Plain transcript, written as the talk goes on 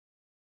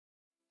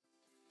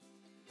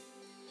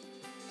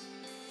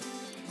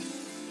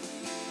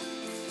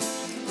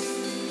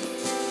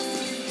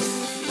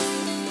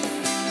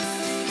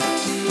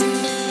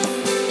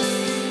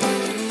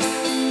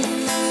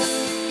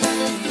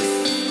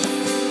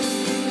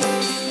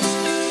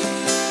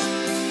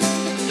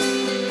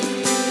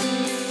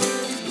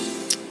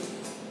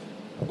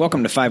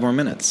Welcome to 5 More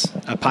Minutes,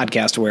 a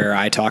podcast where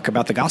I talk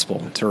about the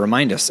gospel to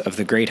remind us of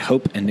the great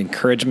hope and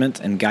encouragement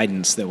and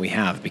guidance that we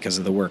have because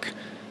of the work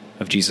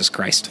of Jesus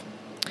Christ.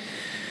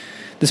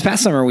 This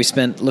past summer, we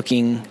spent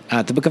looking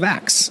at the book of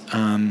Acts.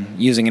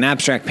 Using an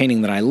abstract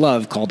painting that I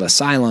love called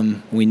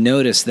Asylum, we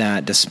noticed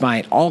that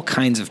despite all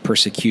kinds of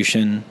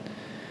persecution,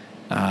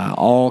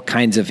 all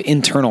kinds of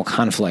internal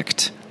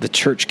conflict, the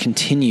church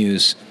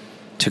continues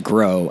to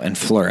grow and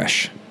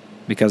flourish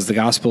because the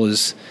gospel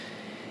is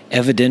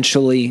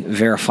evidentially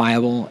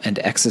verifiable and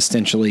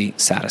existentially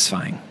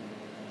satisfying.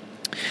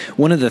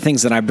 One of the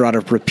things that I brought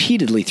up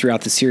repeatedly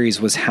throughout the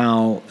series was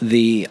how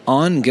the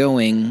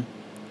ongoing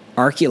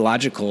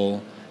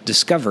archaeological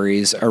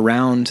discoveries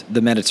around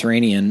the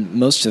Mediterranean,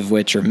 most of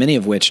which, or many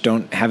of which,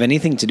 don't have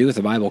anything to do with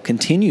the Bible,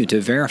 continue to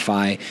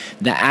verify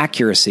the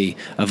accuracy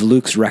of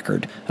Luke's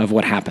record of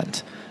what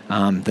happened.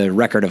 The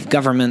record of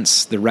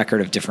governments, the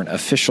record of different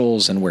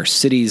officials and where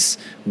cities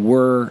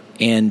were.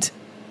 And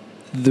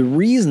the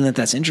reason that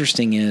that's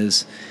interesting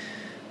is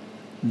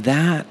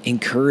that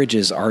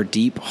encourages our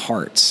deep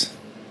hearts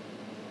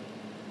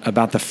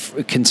about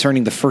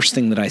concerning the first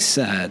thing that I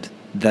said,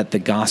 that the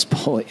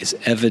gospel is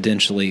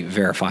evidentially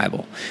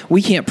verifiable.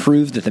 We can't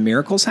prove that the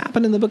miracles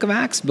happened in the book of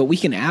Acts, but we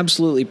can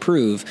absolutely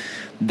prove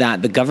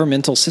that the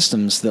governmental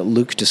systems that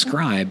Luke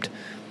described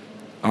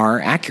are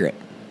accurate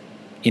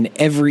in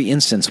every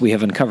instance we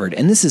have uncovered.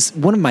 And this is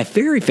one of my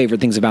very favorite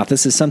things about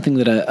this is something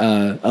that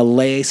a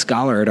lay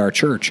scholar at our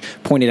church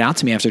pointed out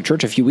to me after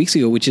church a few weeks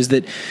ago, which is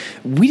that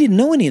we didn't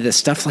know any of this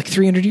stuff like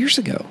 300 years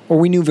ago, or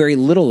we knew very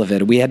little of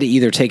it. We had to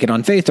either take it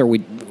on faith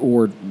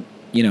or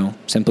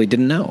simply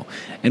didn't know.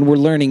 And we're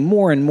learning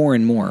more and more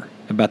and more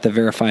about the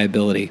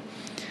verifiability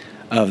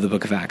of the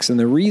book of Acts. And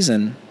the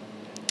reason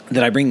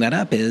that I bring that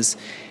up is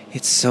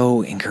it's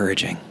so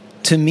encouraging.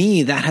 To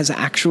me, that has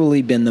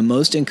actually been the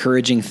most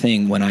encouraging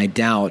thing when I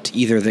doubt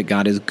either that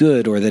God is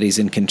good or that he's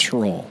in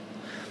control.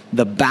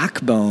 The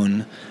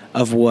backbone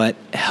of what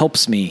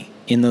helps me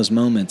in those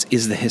moments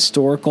is the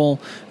historical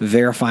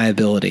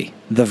verifiability,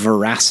 the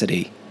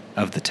veracity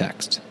of the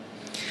text.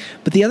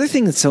 But the other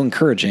thing that's so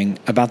encouraging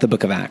about the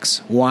book of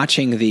Acts,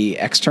 watching the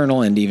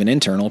external and even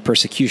internal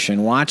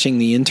persecution, watching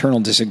the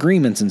internal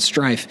disagreements and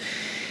strife,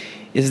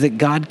 is that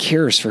God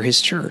cares for his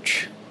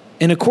church.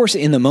 And of course,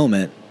 in the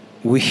moment,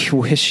 we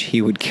wish he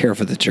would care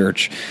for the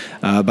church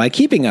by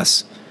keeping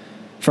us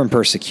from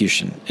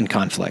persecution and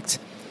conflict.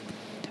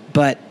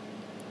 But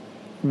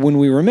when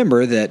we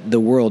remember that the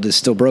world is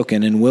still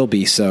broken and will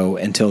be so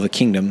until the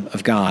kingdom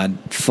of God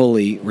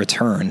fully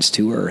returns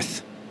to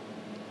earth,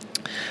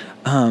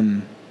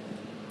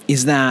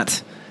 is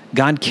that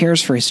God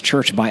cares for his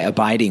church by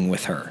abiding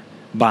with her,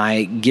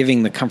 by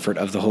giving the comfort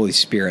of the Holy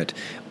Spirit,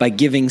 by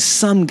giving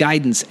some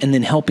guidance and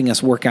then helping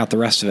us work out the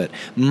rest of it.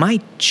 My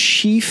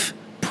chief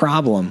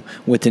problem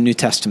with the New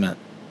Testament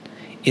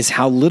is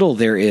how little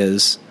there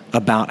is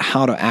about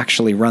how to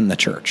actually run the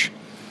church.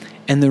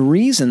 And the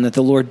reason that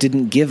the Lord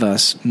didn't give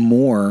us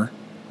more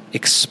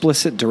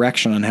explicit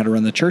direction on how to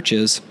run the church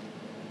is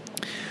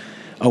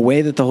a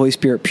way that the Holy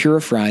Spirit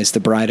purifies the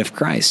bride of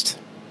Christ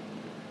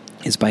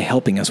is by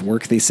helping us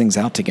work these things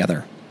out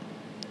together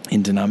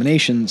in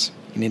denominations,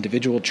 in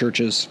individual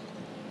churches,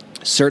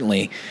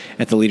 certainly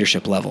at the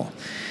leadership level.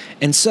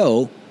 And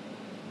so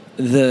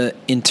the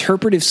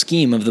interpretive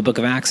scheme of the book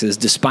of Acts is,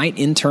 despite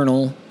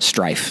internal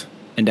strife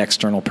and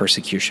external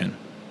persecution,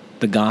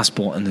 the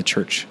gospel and the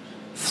church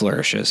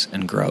flourishes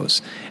and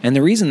grows. And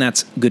the reason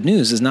that's good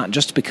news is not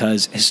just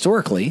because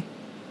historically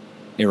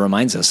it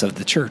reminds us of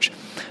the church,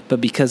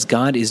 but because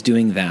God is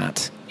doing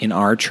that in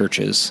our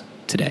churches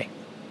today,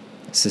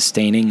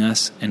 sustaining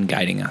us and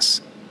guiding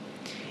us.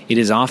 It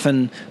is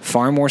often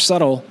far more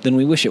subtle than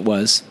we wish it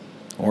was,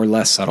 or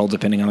less subtle,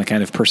 depending on the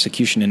kind of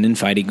persecution and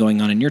infighting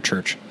going on in your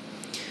church.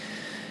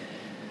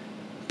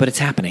 But it's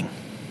happening.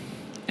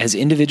 As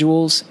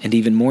individuals, and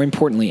even more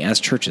importantly, as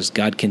churches,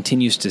 God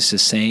continues to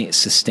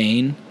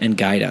sustain and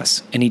guide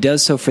us. And he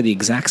does so for the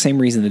exact same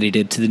reason that he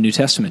did to the New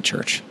Testament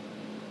church,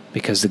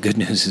 because the good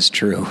news is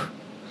true.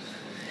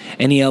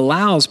 And he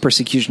allows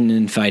persecution and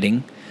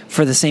infighting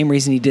for the same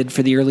reason he did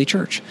for the early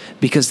church,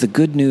 because the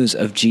good news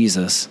of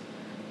Jesus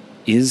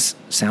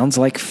sounds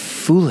like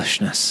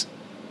foolishness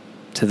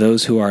to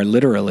those who are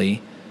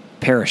literally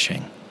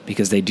perishing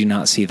because they do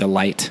not see the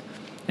light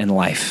and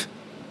life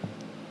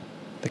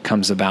that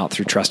comes about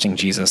through trusting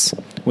Jesus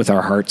with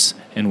our hearts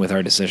and with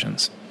our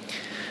decisions.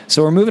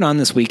 So we're moving on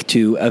this week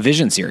to a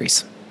vision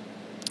series.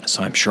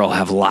 So I'm sure I'll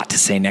have a lot to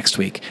say next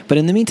week. But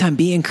in the meantime,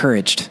 be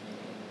encouraged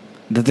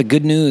that the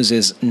good news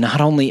is not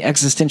only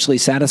existentially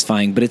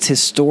satisfying, but it's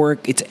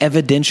historic, it's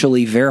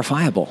evidentially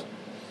verifiable.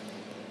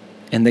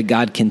 And that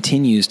God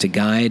continues to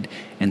guide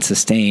and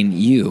sustain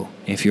you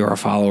if you're a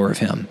follower of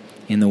him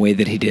in the way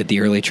that he did the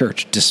early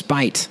church,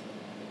 despite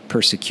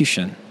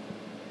persecution,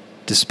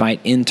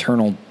 despite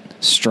internal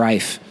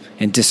strife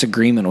and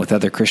disagreement with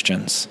other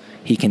Christians.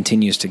 He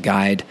continues to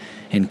guide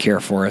and care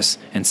for us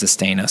and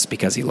sustain us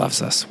because he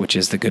loves us, which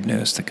is the good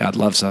news, that God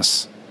loves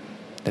us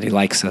that he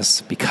likes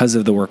us. Because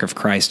of the work of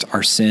Christ,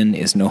 our sin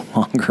is no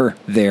longer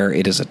there.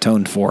 It is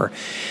atoned for.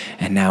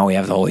 And now we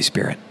have the Holy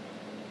Spirit.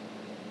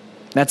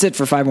 That's it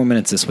for 5 more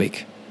minutes this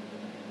week.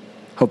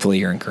 Hopefully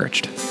you're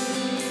encouraged.